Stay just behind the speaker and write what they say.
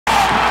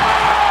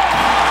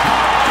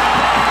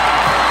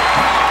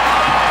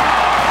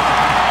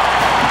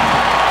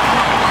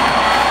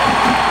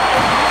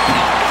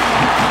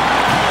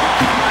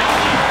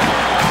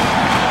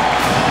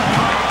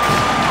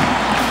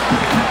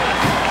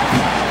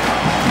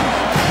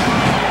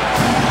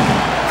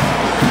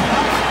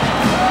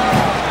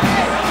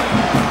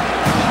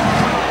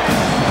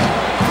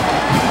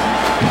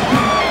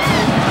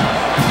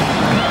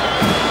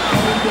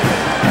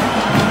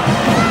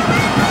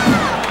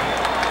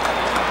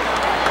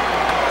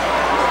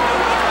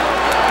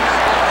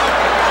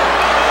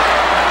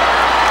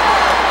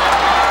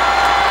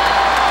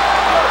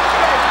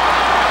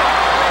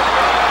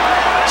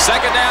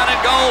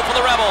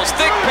Rebels.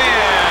 Thick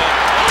pin.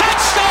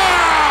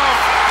 Touchdown!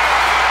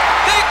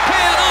 Thick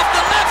pin off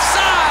the left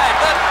side.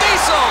 The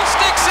Diesel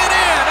sticks it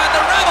in, and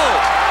the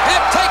Rebels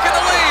have taken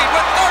the lead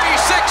with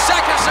 36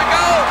 seconds to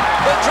go.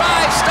 The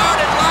drive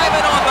started live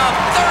and on the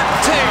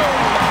 13th.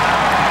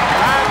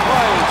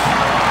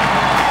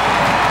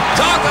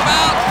 Talk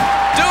about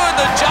doing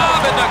the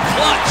job in the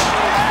clutch.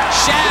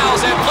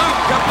 Showers and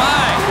Luke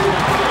combined.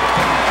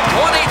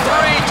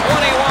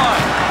 23-21.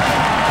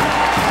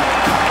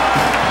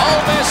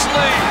 Ole Miss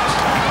leads.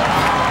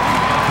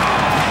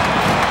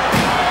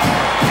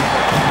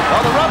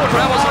 Well, the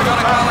Rebels are going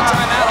to call a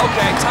timeout.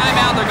 Okay,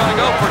 timeout. They're going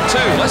to go for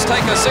 2. Let's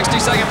take a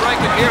 60-second break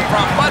and hear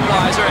from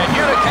Budweiser and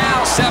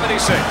Unical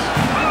 76.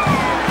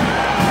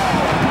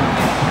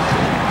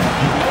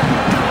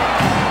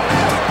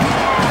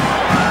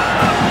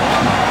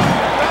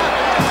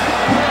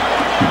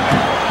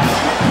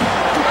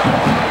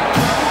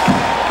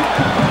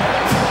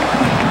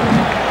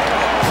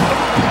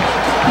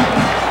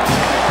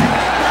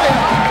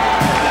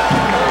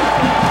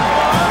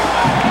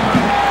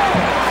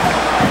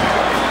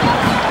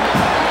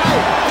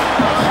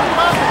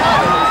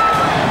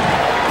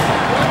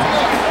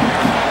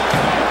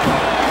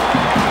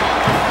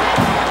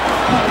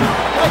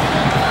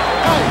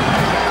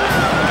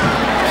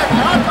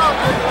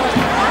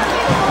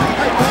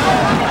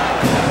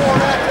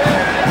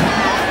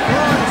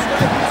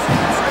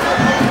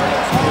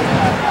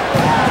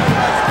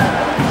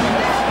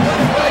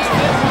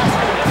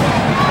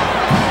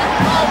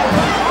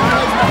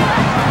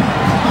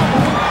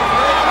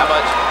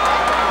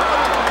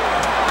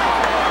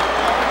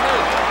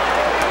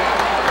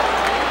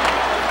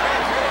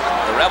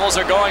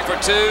 Are going for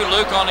 2.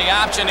 Luke on the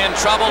option, in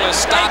trouble, is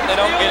stopped. They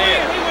don't get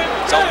in.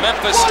 So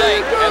Memphis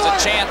State has a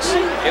chance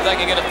if they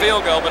can get a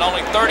field goal, but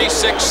only 36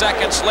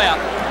 seconds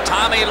left.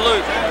 Tommy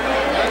Luke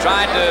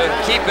tried to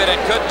keep it and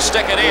couldn't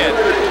stick it in.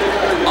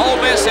 Ole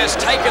Miss has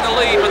taken the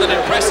lead with an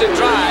impressive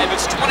drive.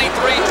 It's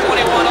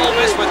 23-21 Ole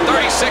Miss with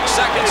 36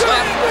 seconds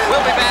left.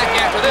 We'll be back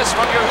after this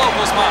from your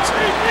local sponsor.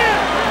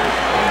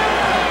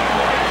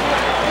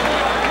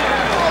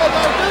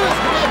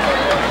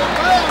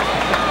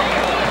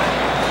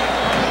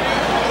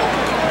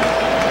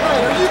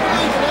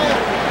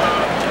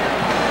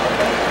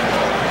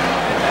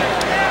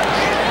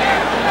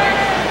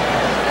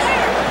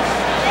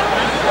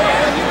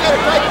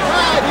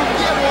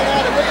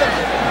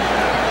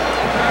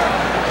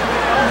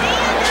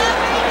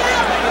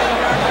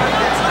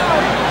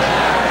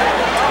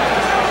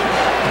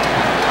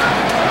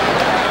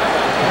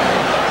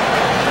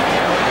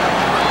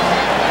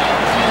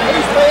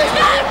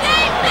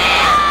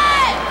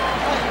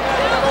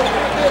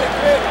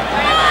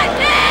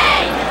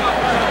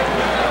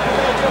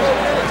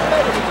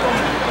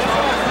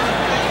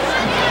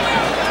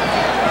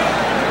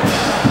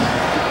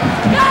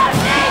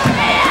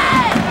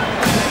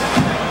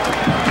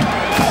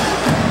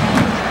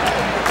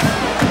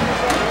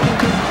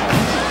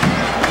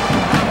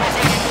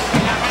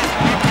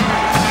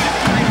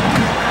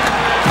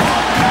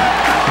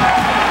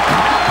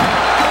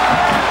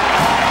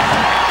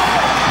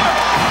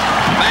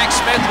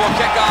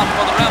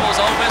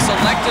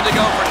 To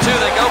go for 2,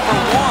 they go for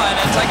 1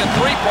 and take a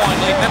 3-point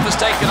lead. Memphis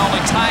State can only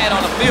tie it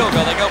on a field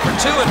goal. They go for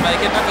 2 and make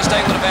it. Memphis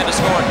State would have had to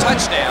score a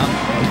touchdown.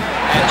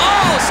 And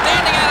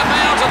standing out of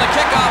bounds on the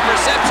kickoff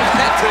reception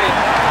at the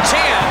 10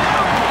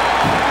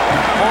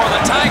 for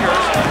the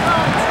Tigers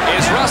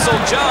is Russell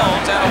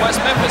Jones out of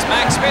West Memphis.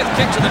 Max Smith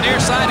kicked to the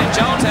near side, and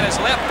Jones had his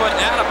left foot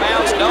out of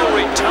bounds. No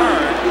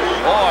return.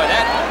 Boy,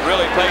 that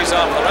really pays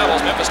off the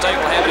Rebels. Memphis State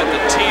will have it at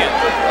the 10.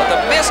 But the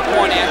missed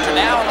point after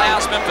now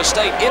allows Memphis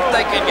State, if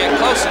they can get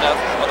close enough,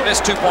 or the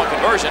missed 2-point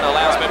conversion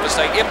allows Memphis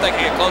State, if they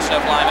can get close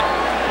enough, Lyman,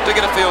 to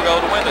get a field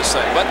goal to win this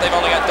thing. But they've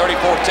only got 34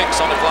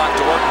 ticks on the clock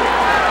to work with.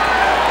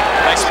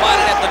 They spot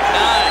it at the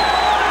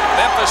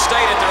 9. Memphis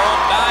State at their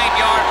own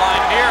 9-yard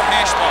line near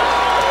hash mark.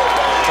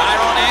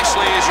 Tyrone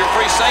Ashley is your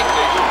free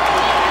safety.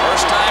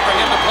 First time for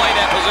him to play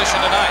that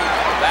position tonight.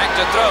 Back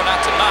to throw,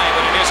 not tonight,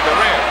 but in his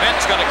career.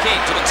 Ben's going to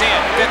keep to the 10,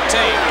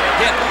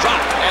 15. Hit,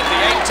 dropped at the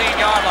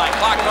 18-yard line.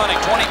 Clock running,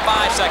 25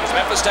 seconds.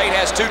 Memphis State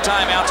has 2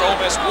 timeouts. Ole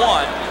Miss 1.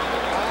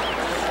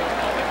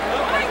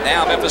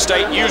 Now Memphis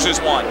State uses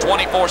 1.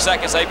 24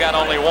 seconds, they've got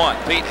only 1.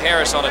 Pete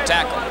Harris on a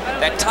tackle.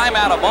 That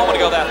timeout a moment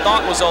ago that I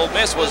thought was Ole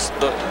Miss was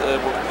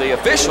the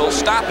official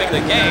stopping the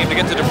game to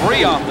get the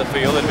debris off the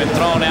field that had been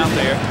thrown out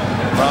there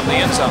from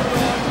the end zone.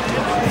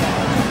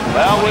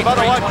 Well, we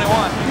better watch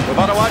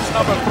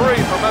number 3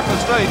 for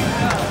Memphis State,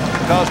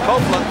 because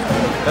Copeland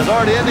has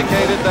already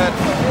indicated that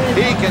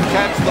he can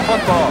catch the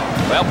football.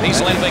 Well,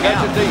 he's limping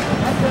out.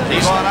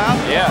 He's gone out?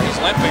 Yeah, he's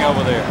limping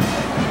over there.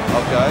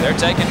 Okay. They're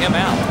taking him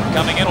out.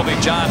 Coming in will be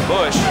John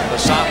Bush, the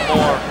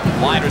sophomore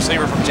wide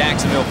receiver from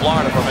Jacksonville,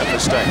 Florida, for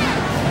Memphis State.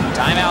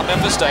 Timeout,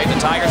 Memphis State. The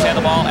Tigers had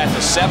the ball at the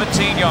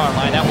 17-yard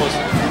line. That was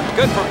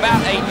good for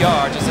about 8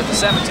 yards. It's at the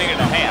 17.5.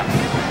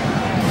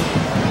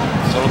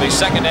 So it'll be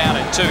second down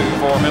and 2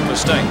 for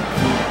Memphis State.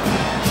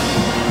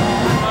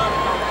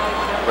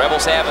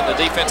 Rebels have in the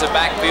defensive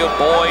backfield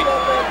Boyd,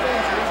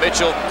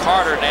 Mitchell,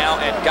 Carter now,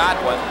 and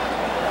Godwin.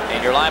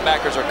 And your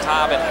linebackers are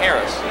Cobb and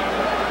Harris.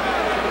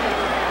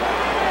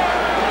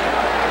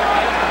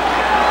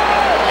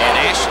 And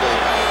Ashley.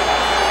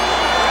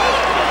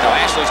 No,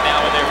 Ashley's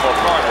now in there for a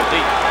corner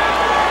deep.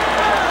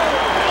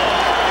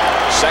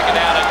 Second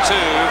down and 2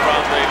 from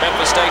the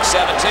Memphis State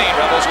 17.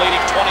 Rebels leading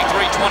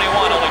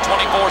 23-21, only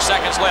 24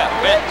 seconds left.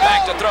 Bent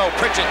back to throw.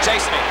 Pritchett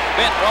chasing him.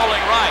 Bent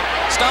rolling right,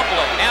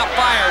 stumbling, now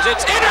fires.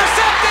 It's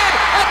intercepted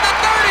at the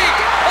 30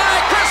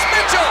 by Chris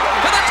Mitchell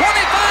to the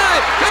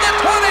 25, to the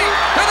 20,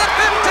 to the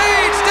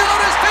 15, still on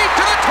his feet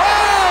to the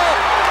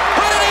 12.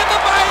 Put it in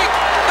the bank.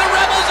 The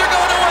Rebels are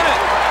going to win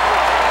it.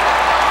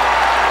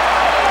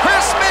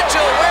 Chris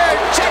Mitchell wearing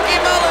Chucky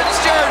Mullen's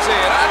jersey,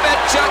 and I bet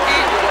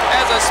Chucky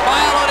has a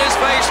smile on his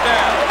face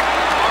now.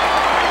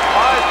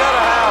 Oh, he's got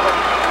to have it.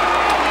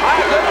 My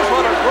goodness,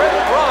 what a great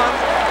run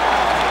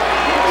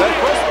that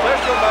Chris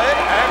Mitchell made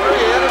after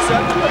he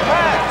intercepted the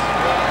pass.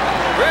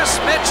 Chris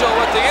Mitchell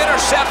with the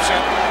interception.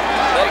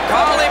 They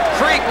call him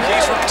Creek.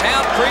 He's from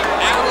Town Creek,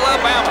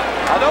 Alabama.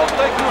 I don't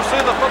think you'll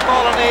see the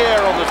football in the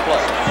air on this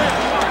play.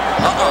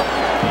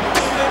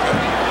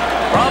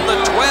 From the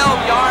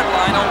 12-yard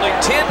line, only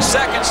 10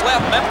 seconds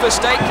left. Memphis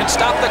State can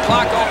stop the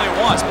clock only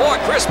once. Boy,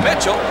 Chris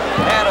Mitchell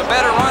had a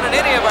better run than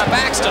any of our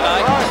backs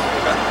tonight.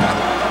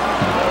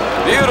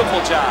 Beautiful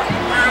job.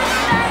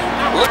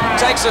 Luke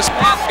takes a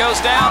snap,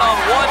 goes down on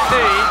one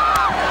knee.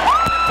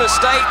 Memphis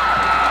State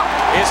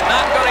is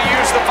not going to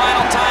use the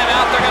final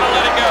timeout. They're going to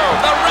let it go.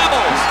 The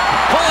Rebels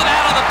pull it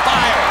out of the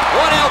fire.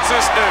 What else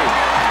is new?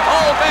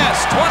 Ole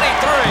Miss 23,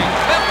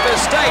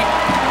 Memphis State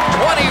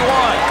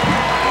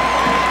 21.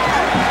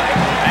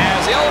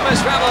 The Ole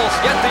Miss Rebels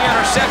get the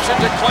interception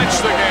to clinch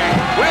the game.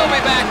 We'll be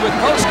back with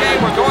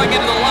post-game. We're going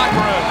into the locker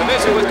room to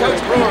visit with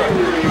Coach Brewer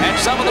and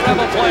some of the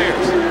Rebel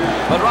players.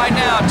 But right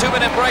now, a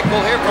 2-minute break.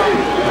 We'll hear from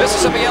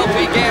Mississippi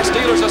LP Gas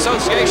Dealers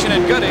Association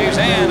and Goodies,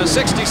 and a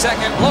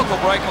 60-second local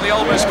break on the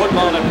Ole Miss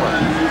Football Network.